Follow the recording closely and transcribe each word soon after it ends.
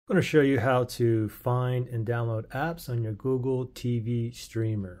I'm going to show you how to find and download apps on your Google TV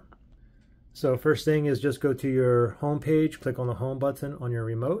streamer. So first thing is just go to your home page, click on the home button on your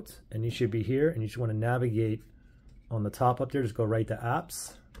remote, and you should be here, and you just want to navigate on the top up there. Just go right to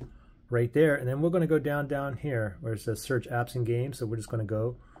apps right there, and then we're going to go down here where it says search apps and games. So we're just going to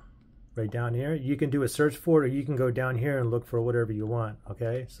go right down here. You can do a search for it, or you can go down here and look for whatever you want.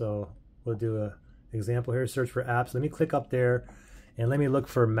 Okay, so we'll do an example here, search for apps. Let me click up there and let me look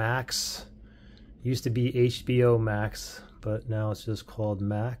for Max. It used to be HBO Max, but now it's just called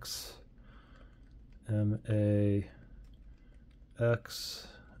Max. M-A-X,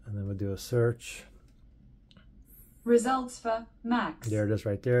 and then we'll do a search. Results for Max. There it is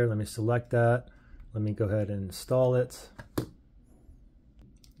right there. Let me select that. Let me go ahead and install it.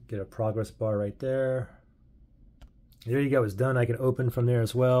 Get a progress bar right there. There you go, it's done. I can open from there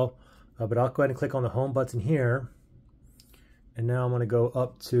as well. But I'll go ahead and click on the home button here. And now I'm going to go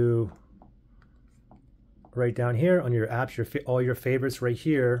up to right down here on your apps, all your favorites right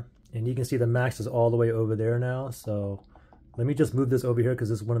here. And you can see the Max is all the way over there now. So let me just move this over here because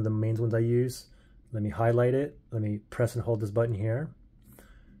this is one of the main ones I use. Let me highlight it. Let me press and hold this button here.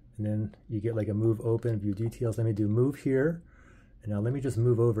 And then you get like a move open, view details. Let me do move here. And now let me just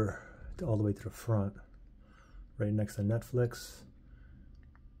move over to all the way to the front, right next to Netflix.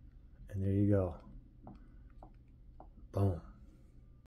 And there you go. Boom.